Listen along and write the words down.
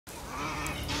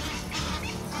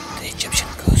Egyptian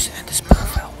goose and this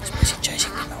bushveld is busy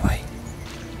chasing them away.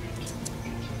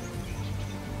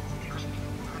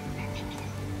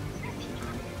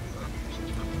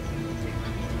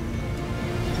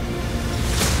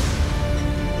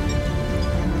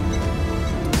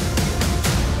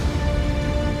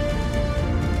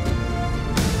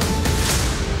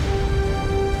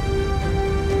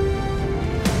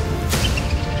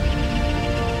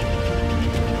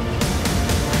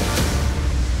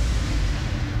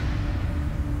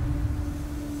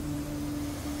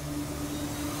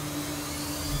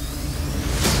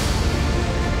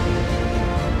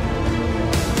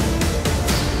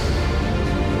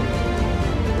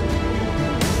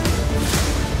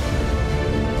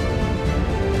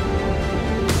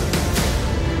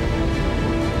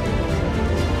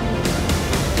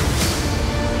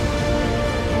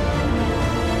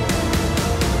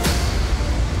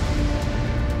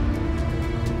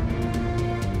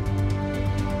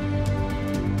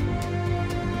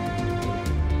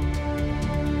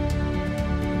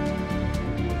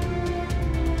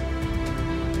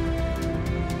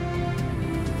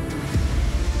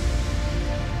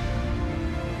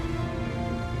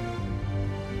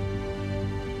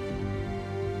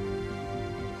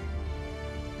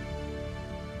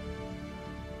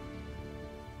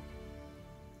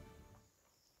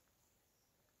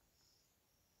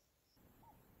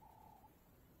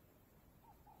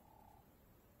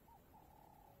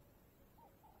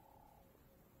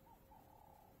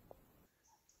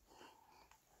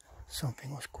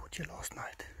 Something was caught here last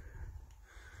night.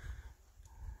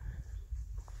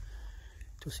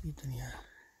 It was eaten here.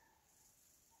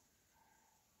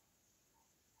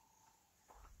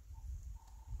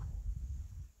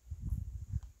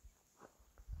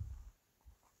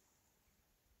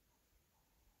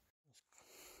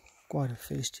 Quite a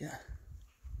feast here.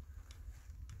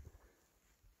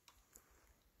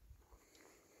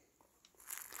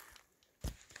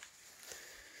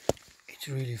 It's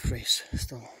really fresh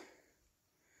still.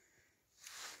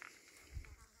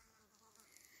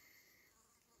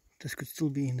 This could still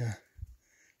be in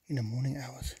the morning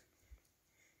hours.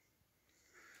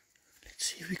 Let's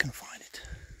see if we can find it.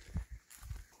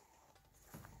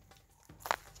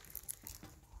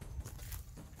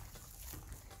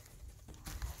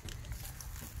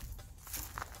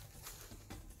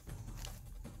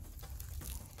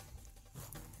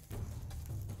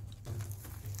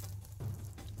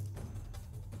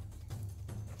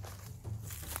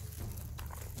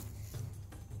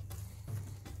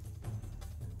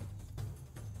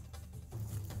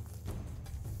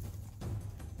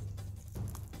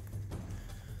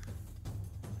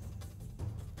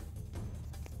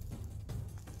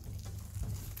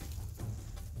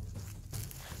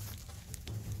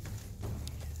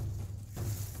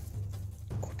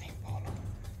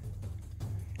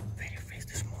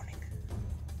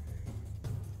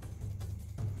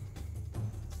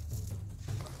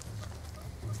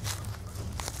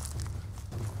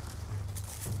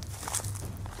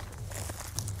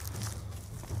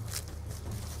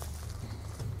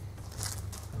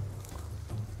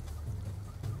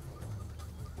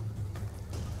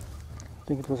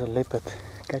 I think it was a leopard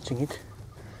catching it,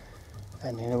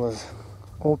 and then there was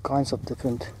all kinds of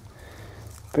different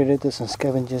predators and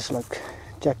scavengers like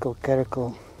jackal,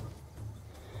 caracal.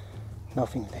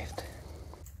 Nothing left.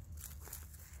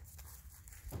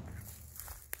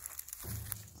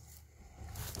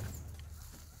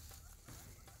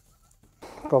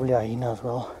 Probably hyena as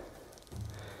well,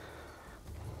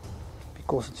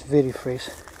 because it's very fresh.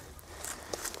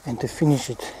 And to finish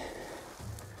it,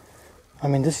 I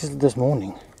mean, this is this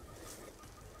morning.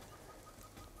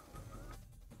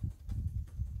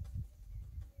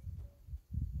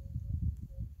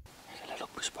 There's a little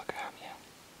bushbuck around here.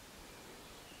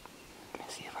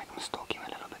 Let's see if I can stalk him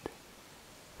a little bit.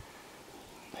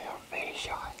 They are very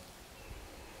shy.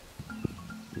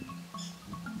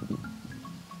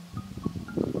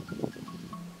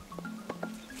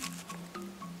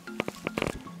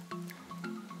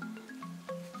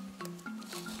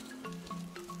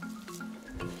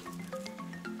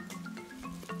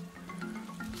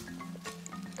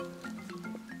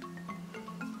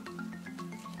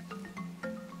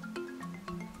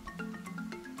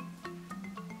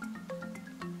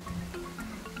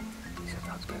 He's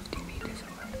about 50 meters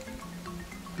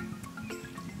away.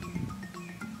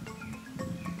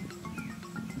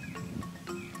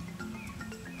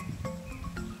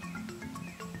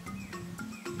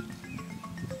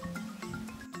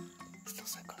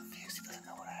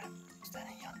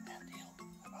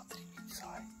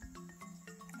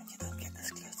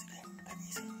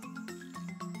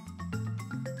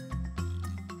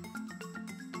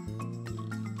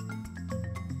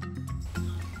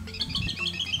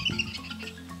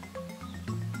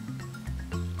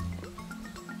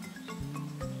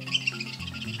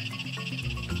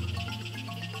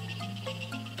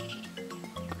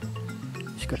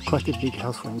 He's got quite a big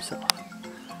house for himself.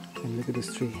 And look at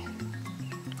this tree.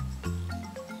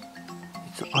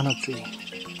 It's an honor tree.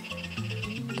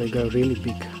 They grow really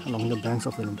big along the banks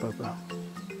of the Limpopo.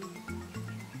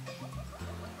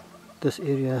 This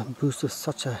area boasts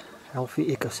such a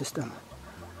healthy ecosystem.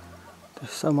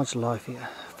 There's so much life here,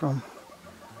 from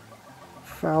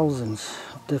thousands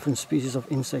of different species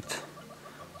of insects,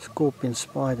 scorpions,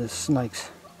 spiders,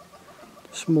 snakes,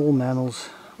 small mammals,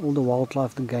 all the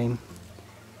wildlife, the game.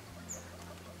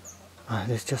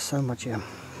 There's just so much here.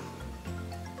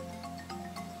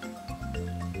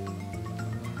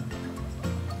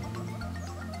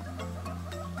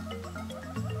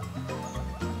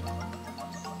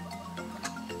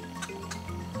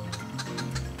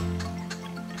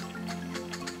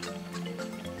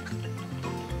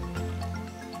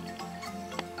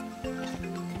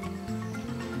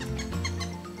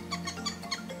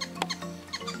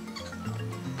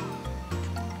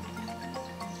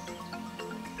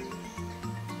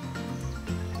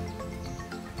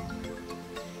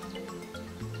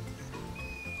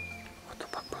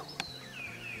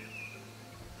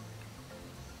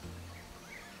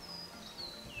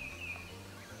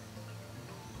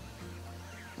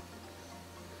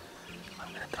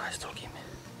 I'm gonna try stalk him,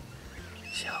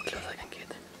 see how close I can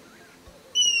get.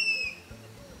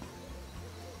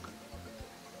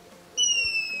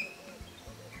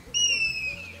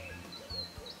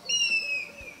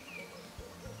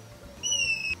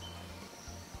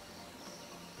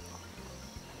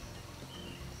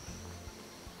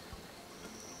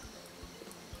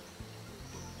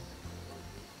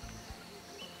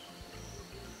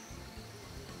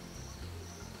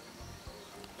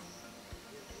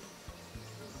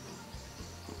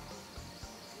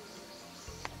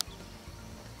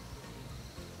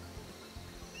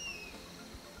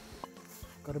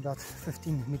 Got about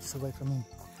 15 meters away from him,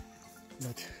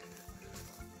 but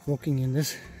walking in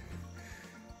this,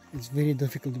 it's very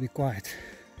difficult to be quiet.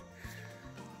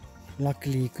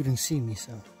 Luckily he couldn't see me,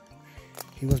 so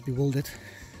he was bewildered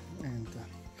and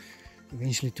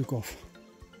eventually took off.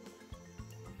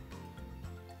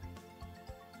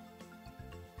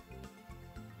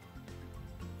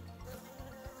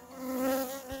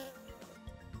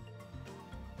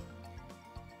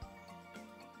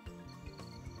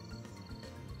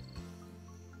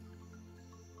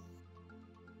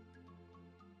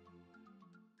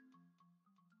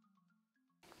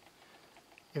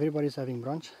 Everybody's having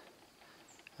brunch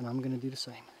and I'm going to do the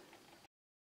same.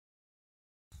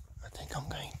 I think I'm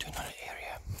going to another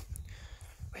area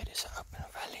where there's an open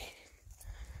valley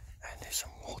and there's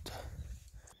some water.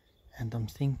 And I'm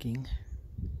thinking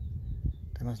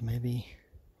they must maybe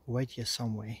wait here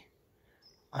somewhere.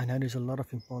 I know there's a lot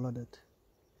of Impala that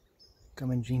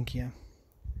come and drink here.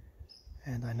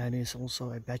 And I know there's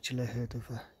also a bachelor herd of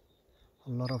a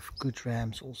lot of good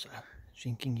rams also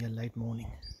drinking here late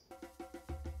morning.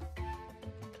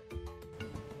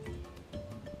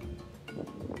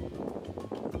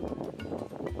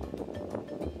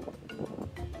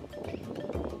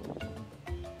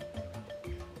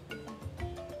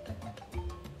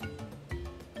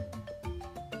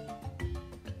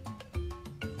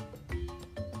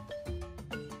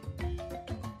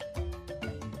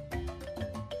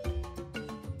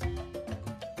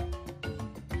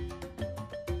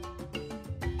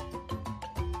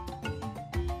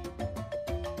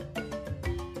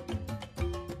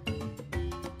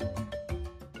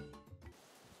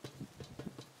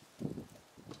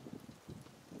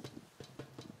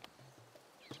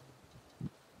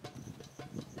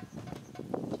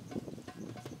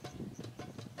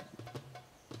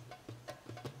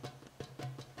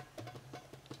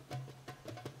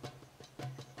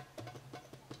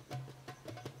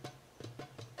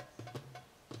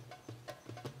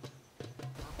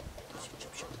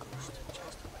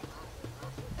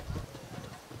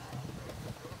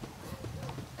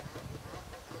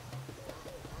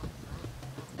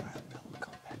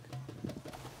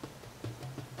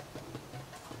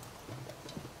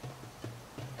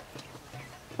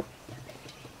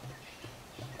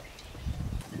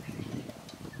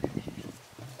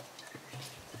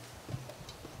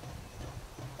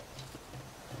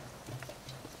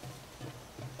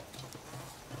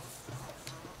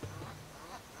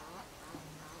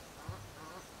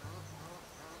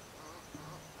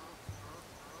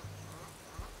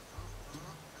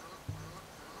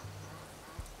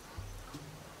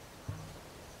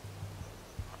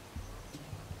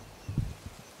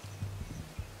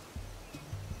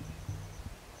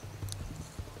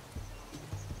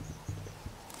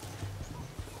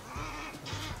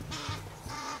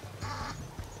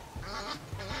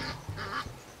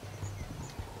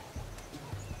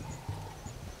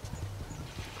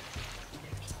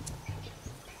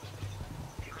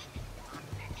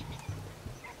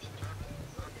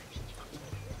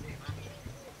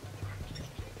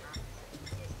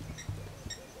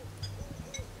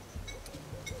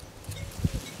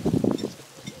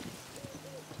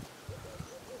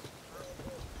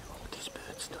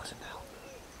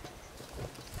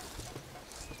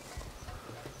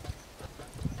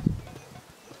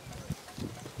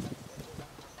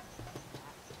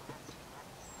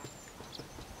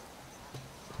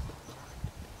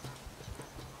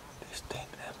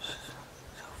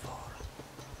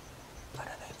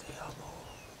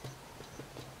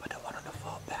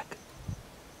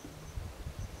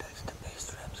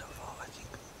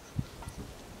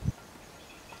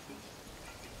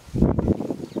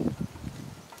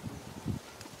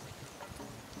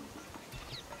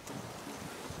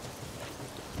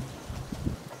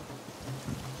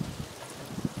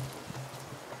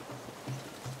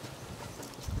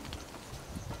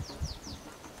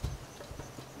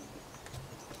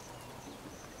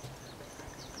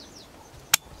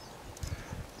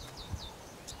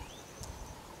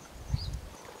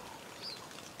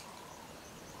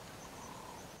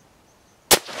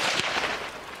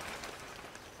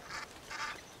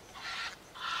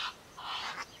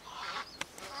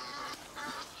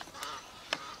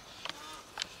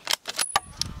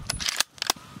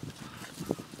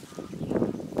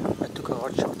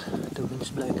 short shot. The wind's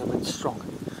blowing a bit strong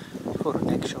for a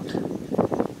neck shot,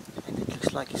 and it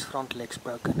looks like his front leg's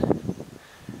broken.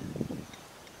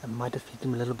 I might have hit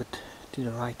him a little bit to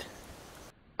the right.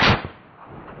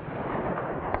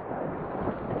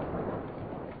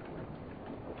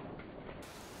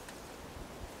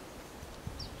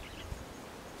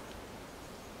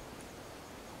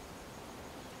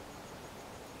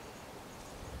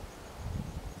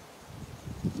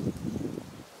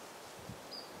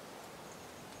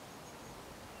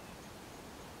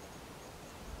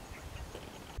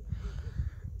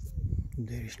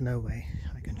 There is no way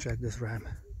I can track this ram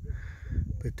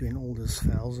between all these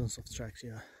thousands of tracks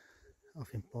here of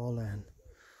impala and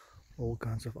all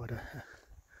kinds of other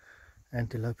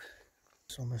antelope.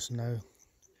 It's almost no,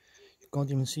 you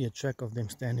can't even see a track of them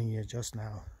standing here just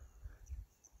now.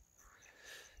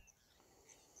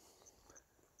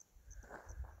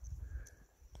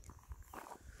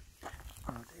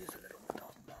 Oh, there's a little bit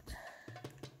of blood.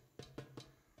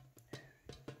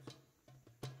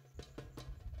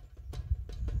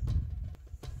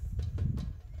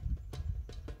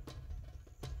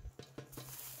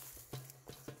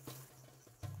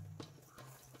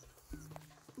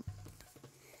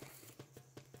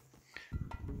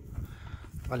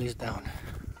 Well, he's down.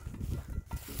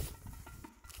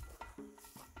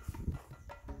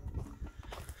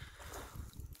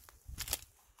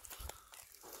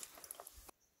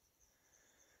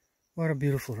 What a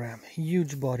beautiful ram.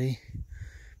 Huge body,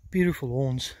 beautiful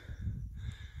horns.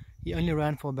 He only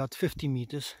ran for about 50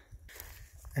 meters.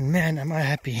 And man, am I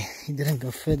happy he didn't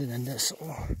go further than this.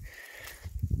 Oh.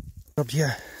 Up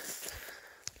here,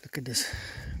 look at this,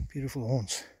 beautiful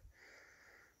horns.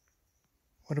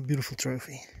 What a beautiful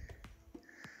trophy.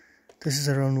 This is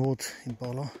a Rowland Ward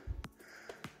Impala.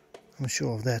 I'm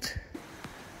sure of that.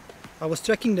 I was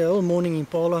tracking the whole morning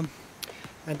Impala,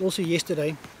 and also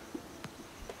yesterday.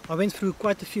 I went through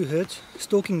quite a few herds,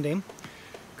 stalking them.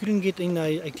 Couldn't get in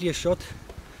a clear shot.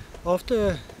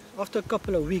 After a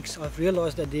couple of weeks, I've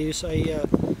realized that there is a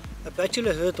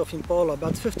bachelor herd of Impala,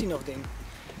 about 15 of them,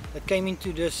 that came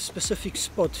into this specific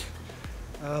spot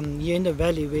here in the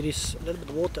valley where there's a little bit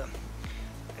of water.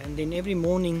 And then every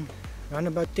morning around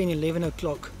about 10-11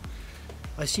 o'clock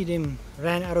I see them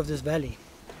ran out of this valley,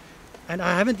 and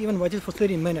I haven't even waited for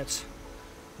 30 minutes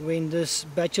when this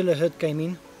bachelor herd came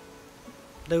in.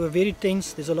 They were very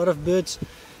tense. There's a lot of birds,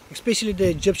 especially the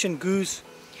Egyptian goose,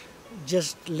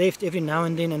 just left every now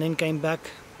and then came back,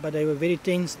 but they were very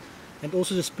tense. And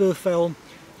also the spur fowl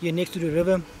here next to the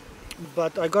river.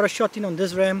 But I got a shot in on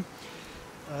this ram.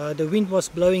 The wind was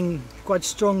blowing quite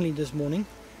strongly this morning,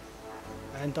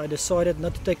 and I decided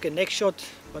not to take a neck shot,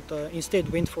 but instead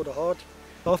went for the heart.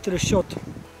 After the shot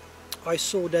I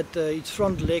saw that its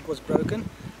front leg was broken,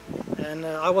 and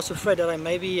I was afraid that I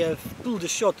maybe pulled the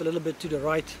shot a little bit to the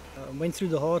right. Went through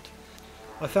the heart.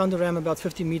 I found the ram about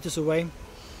 50 meters away,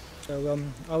 so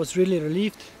I was really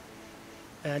relieved.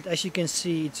 And as you can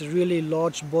see, it's a really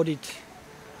large bodied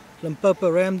Limpopo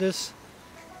ram this,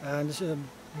 and it's a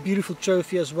beautiful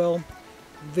trophy as well.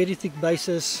 Very thick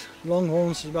bases, long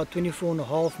horns, about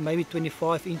 24.5, maybe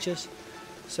 25 inches.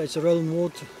 So it's a Rowland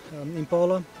Ward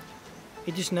Impala.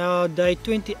 It is now day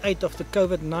 28 of the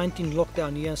COVID-19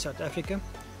 lockdown here in South Africa.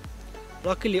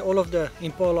 Luckily, all of the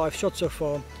Impala I've shot so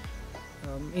far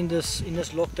in this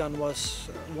lockdown was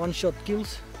one-shot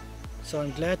kills. So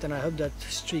I'm glad, and I hope that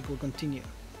streak will continue.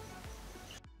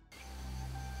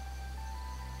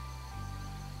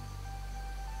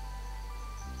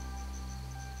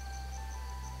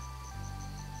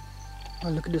 Oh,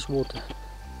 look at this water.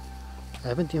 I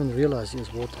haven't even realized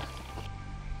there's water.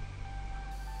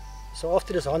 So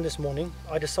after this hunt this morning,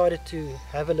 I decided to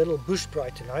have a little bush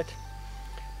braai tonight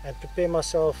and prepare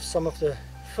myself some of the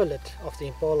fillet of the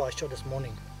Impala I shot this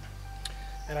morning.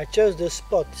 And I chose this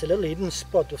spot. It's a little hidden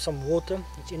spot with some water.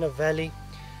 It's in a valley,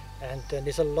 and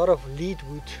there's a lot of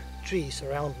leadwood trees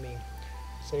around me.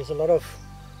 So there's a lot of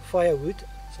firewood.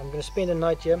 So I'm going to spend the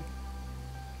night here.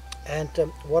 And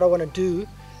what I want to do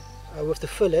with the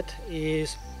fillet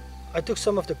is I took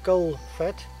some of the coal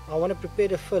fat. I want to prepare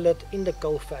the fillet in the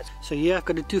coal fat. So here I've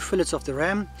got the two fillets of the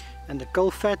ram and the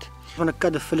coal fat. I want to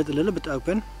cut the fillet a little bit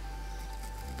open,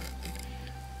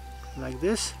 like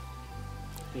this.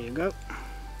 There you go.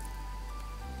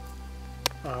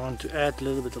 I want to add a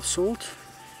little bit of salt.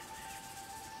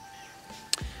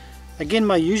 Again,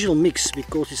 my usual mix,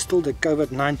 because it's still the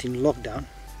COVID-19 lockdown.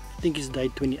 I think it's day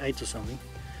 28 or something.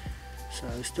 So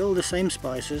still the same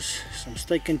spices, some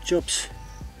steak and chops,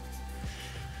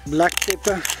 black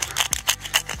pepper,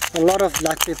 a lot of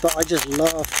black pepper. I just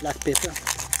love black pepper,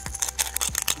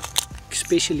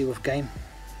 especially with game.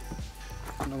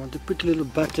 And I want to put a little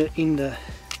butter in the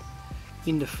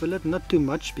fillet, not too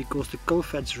much because the cow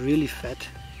fat's really fat.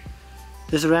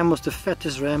 This ram was the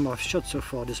fattest ram I've shot so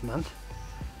far this month.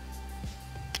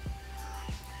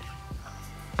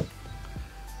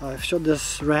 I've shot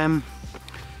this ram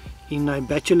in a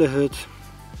bachelor herd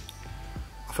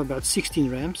of about 16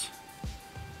 rams,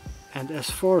 and as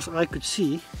far as I could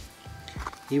see,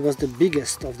 he was the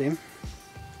biggest of them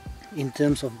in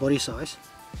terms of body size.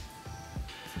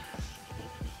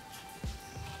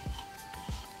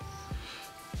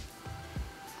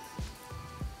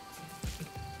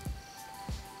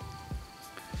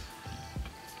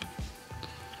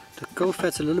 The cow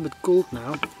fat's a little bit cold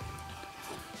now,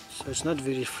 so it's not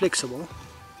very flexible,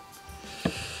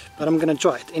 but I'm gonna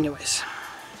try it anyways.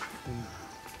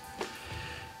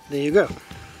 There you go.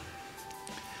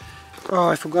 Oh,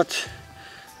 I forgot,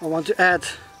 I want to add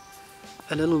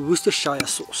a little Worcestershire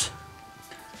sauce.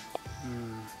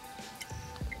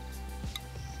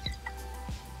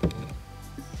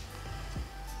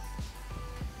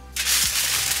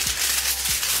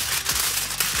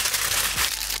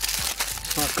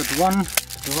 So I've got one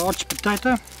large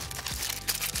potato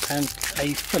and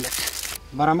a fillet,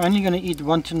 but I'm only going to eat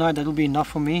one tonight. That'll be enough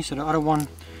for me. So the other one,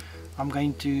 I'm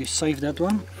going to save that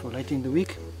one for later in the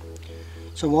week.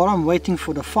 So while I'm waiting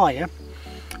for the fire,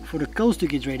 for the coals to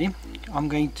get ready, I'm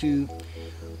going to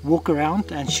walk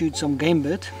around and shoot some game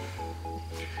bird.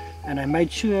 And I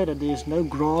made sure that there's no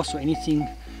grass or anything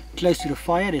close to the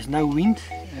fire. There's no wind,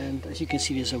 and as you can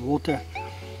see, there's water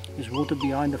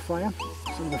behind the fire,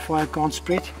 so the fire can't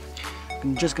spread.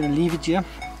 I'm just going to leave it here